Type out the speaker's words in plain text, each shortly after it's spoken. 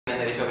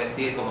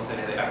vestir como se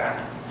les dé la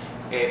gana.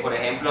 Por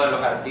ejemplo,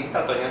 los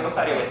artistas, Antonio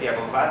Rosario vestía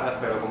con faldas,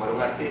 pero como era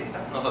un artista,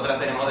 nosotras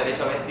tenemos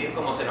derecho a vestir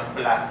como se nos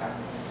plazca.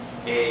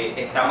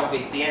 Estamos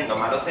vistiendo,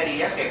 malo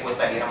sería que pues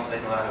saliéramos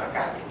desnudas a la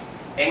calle.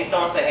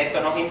 Entonces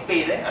esto nos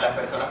impide a las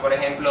personas, por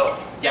ejemplo,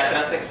 ya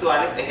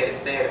transexuales,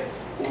 ejercer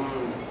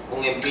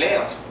un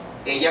empleo.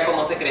 Ella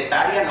como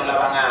secretaria no la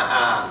van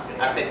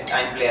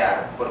a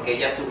emplear, porque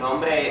ella, su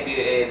nombre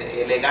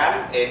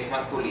legal es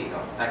masculino.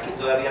 Aquí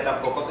todavía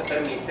tampoco se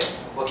permite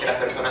porque las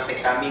personas se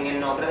cambien el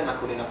nombre de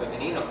masculino a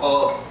femenino,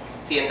 o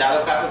si en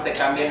dado caso se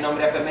cambia el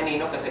nombre a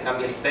femenino, que se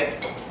cambie el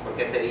sexo,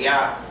 porque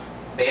sería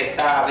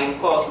Beta Ben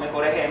Cosme,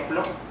 por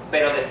ejemplo,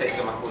 pero de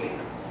sexo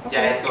masculino.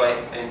 Ya eso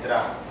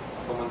entra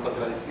como en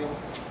contradicción.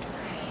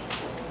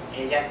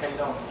 Ella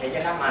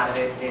es la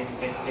madre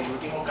del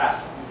último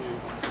caso.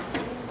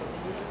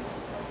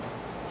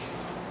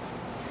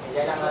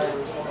 Ella es la madre del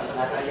último caso,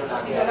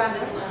 la Yolanda.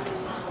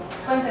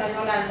 Cuéntame,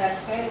 Yolanda,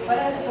 ¿cuál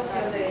es la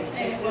situación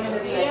de...?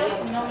 Buenos días,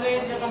 mi nombre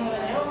es Yolanda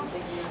de León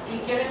y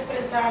quiero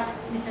expresar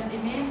mi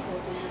sentimiento.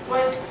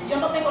 Pues yo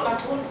no tengo la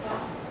culpa,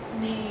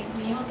 ni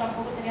mi hijo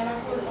tampoco tenía la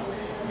culpa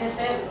de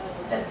ser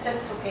del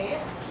sexo que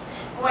era.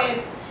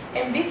 Pues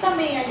en vista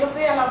mía, yo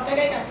fui a la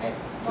Ortega y Gasset,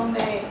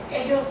 donde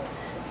ellos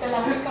se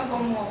la buscan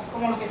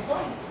como lo que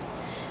son.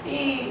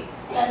 Y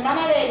la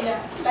hermana de ella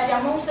la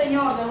llamó un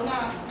señor de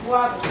una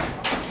guagua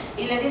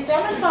y le dice,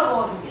 hazme el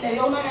favor, y le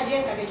dio una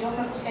galleta que yo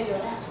me puse a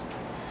llorar.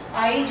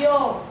 Ahí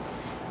yo,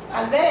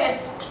 al ver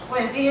eso,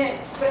 pues dije,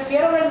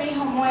 prefiero ver a mi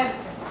hijo muerto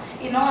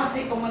y no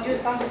así como ellos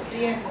están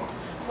sufriendo,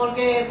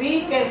 porque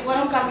vi que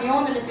fueron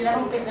camiones, le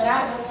tiraron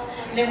pedradas,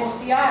 le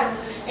bocearon,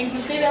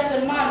 inclusive a su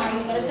hermana,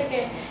 me parece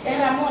que es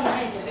Ramona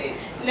ella, sí.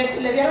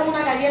 le dieron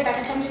una galleta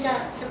que esa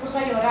muchacha se puso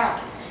a llorar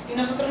y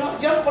nosotros no,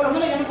 yo por lo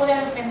menos yo no podía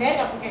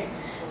defenderla, porque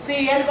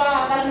si él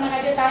va a darle una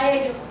galleta a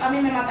ellos, a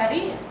mí me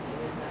mataría.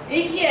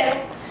 Y quiero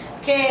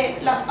que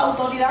las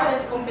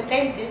autoridades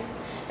competentes,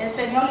 el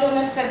señor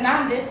Leonel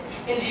Fernández,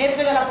 el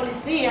jefe de la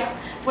policía,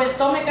 pues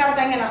tome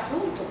carta en el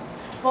asunto,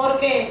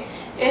 porque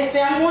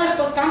se han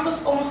muerto tantos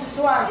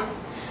homosexuales.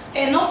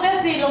 No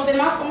sé si los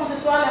demás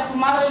homosexuales a su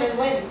madre le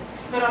duelen,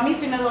 pero a mí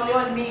sí me dolió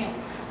el mío,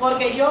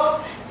 porque yo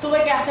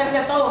tuve que hacer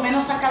de todo,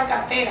 menos sacar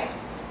cartera,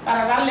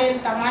 para darle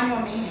el tamaño a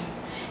mi hijo.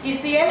 Y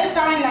si él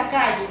estaba en la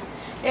calle,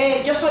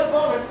 yo soy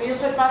pobre, porque yo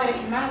soy padre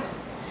y madre.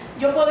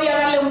 Yo podía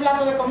darle un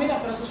plato de comida,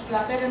 pero sus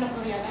placeres no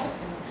podía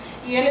dárselo.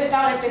 Y él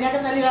tenía que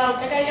salir a la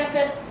Ortega y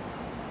Gasset,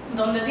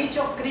 donde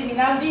dicho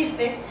criminal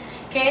dice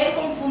que él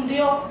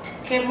confundió,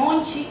 que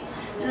Monchi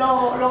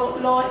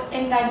lo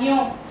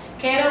engañó,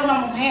 que era una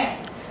mujer.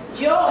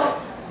 Yo,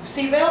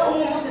 si veo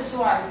un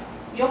homosexual,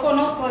 yo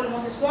conozco al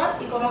homosexual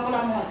y conozco a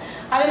la mujer.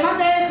 Además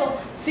de eso,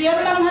 si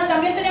era una mujer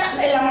también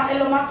él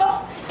lo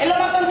mató. Él lo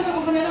mató antes de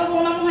confundirlo con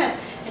una mujer.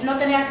 Él no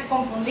tenía que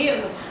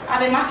confundirlo.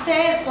 Además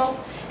de eso,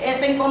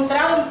 se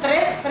encontraron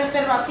 3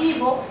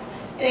 preservativos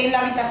en la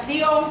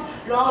habitación,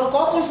 lo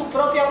ahorcó con su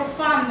propia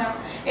bufanda.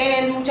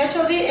 El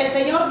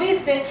señor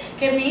dice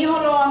que mi hijo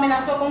lo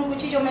amenazó con un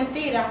cuchillo,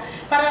 mentira.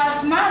 Para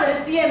las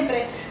madres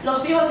siempre,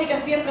 los hijos dicen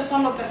que siempre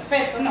son lo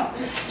perfecto. No,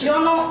 yo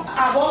no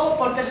abogo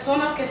por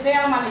personas que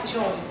sean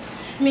malhechores.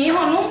 Mi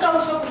hijo nunca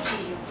usó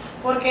cuchillo,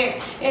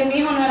 porque mi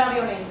hijo no era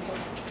violento.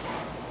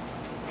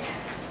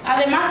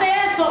 Además de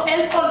eso,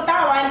 él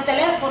portaba el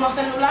teléfono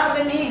celular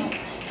de mi hijo.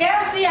 ¿Qué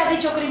hacía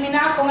dicho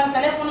criminal con el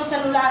teléfono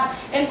celular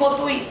en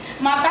Cotuí?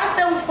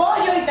 Mataste un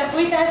pollo y te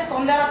fuiste a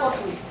esconder a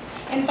Cotuí.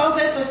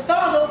 Entonces eso es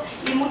todo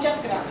y muchas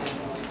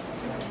gracias.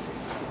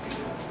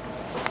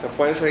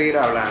 Pueden seguir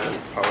hablando,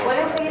 por favor.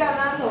 Pueden seguir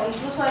hablando,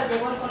 incluso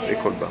el colega.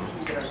 Disculpa.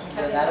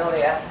 Leonardo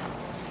Díaz.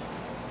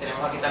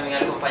 Tenemos aquí también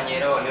al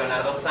compañero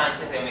Leonardo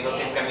Sánchez, de Amigos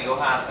Siempre Amigos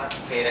ASA,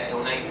 que es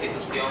una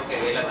institución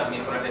que vela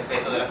también por el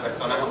respeto de las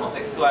personas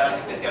homosexuales,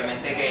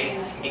 especialmente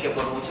gays, y que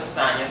por muchos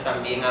años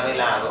también ha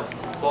velado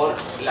por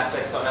las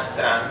personas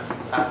trans,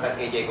 hasta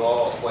que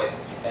llegó pues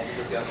la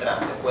institución trans.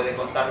 ¿Puede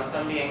contarnos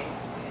también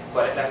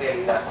cuál es la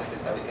realidad que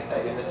está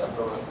viviendo esta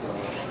población?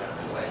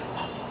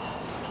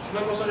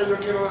 Una cosa que yo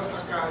quiero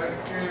destacar es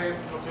que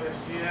lo que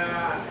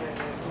decía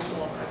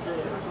hace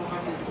un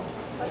ratito,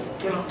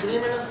 que los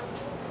crímenes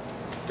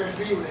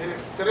terribles, el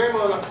extremo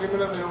de los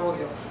crímenes de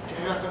odio, que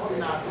es el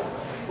asesinato,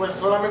 pues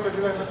solamente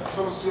tiene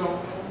resolución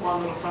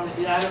cuando los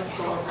familiares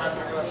toman carta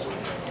en el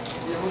asunto.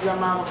 Y es un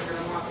llamado que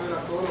queremos hacer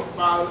a todos los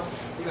padres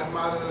y las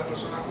madres de las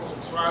personas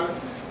homosexuales,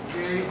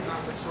 gays,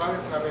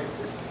 transexuales,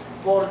 travestis,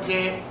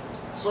 porque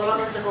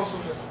solamente con su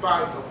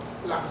respaldo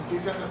la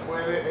justicia se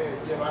puede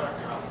llevar a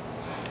cabo.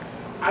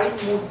 Hay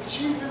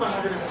muchísimas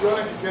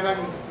agresiones que quedan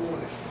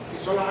impunes, y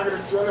son las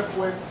agresiones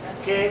pues,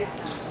 que,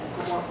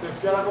 como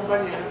decía la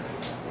compañera,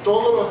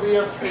 todos los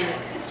días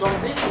son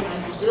víctimas.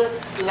 Inclusive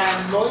la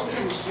no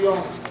inclusión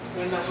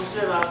en la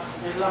sociedad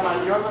es la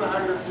mayor de las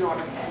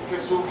agresiones que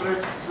sufre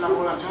la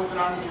población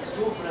trans, que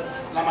sufre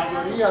la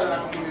mayoría de la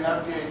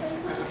comunidad gay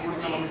de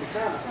República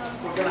Dominicana,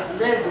 porque las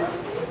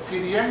leyes, si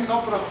bien no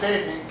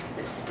protegen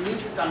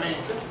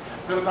explícitamente,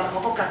 pero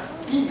tampoco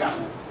castigan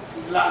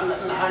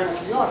las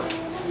agresiones,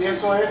 y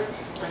eso es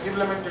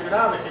terriblemente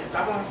grave.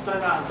 Estamos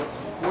estrenando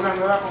una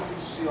nueva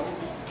constitución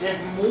que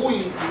es muy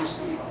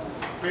inclusiva,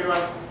 pero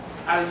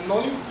al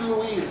no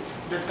incluir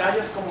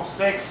detalles como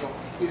sexo,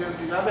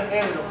 identidad de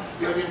género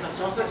y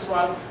orientación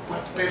sexual,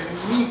 pues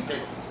permite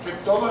que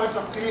todos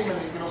estos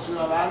crímenes y que los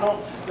ciudadanos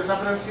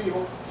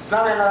desaprensivos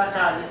salen a la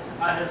calle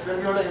a ejercer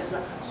violencia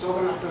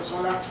sobre las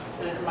personas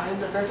más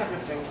indefensas que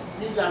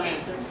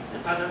sencillamente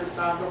están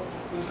realizando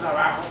un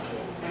trabajo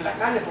en la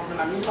calle porque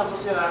la misma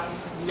sociedad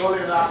no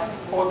le da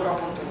otra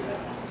oportunidad.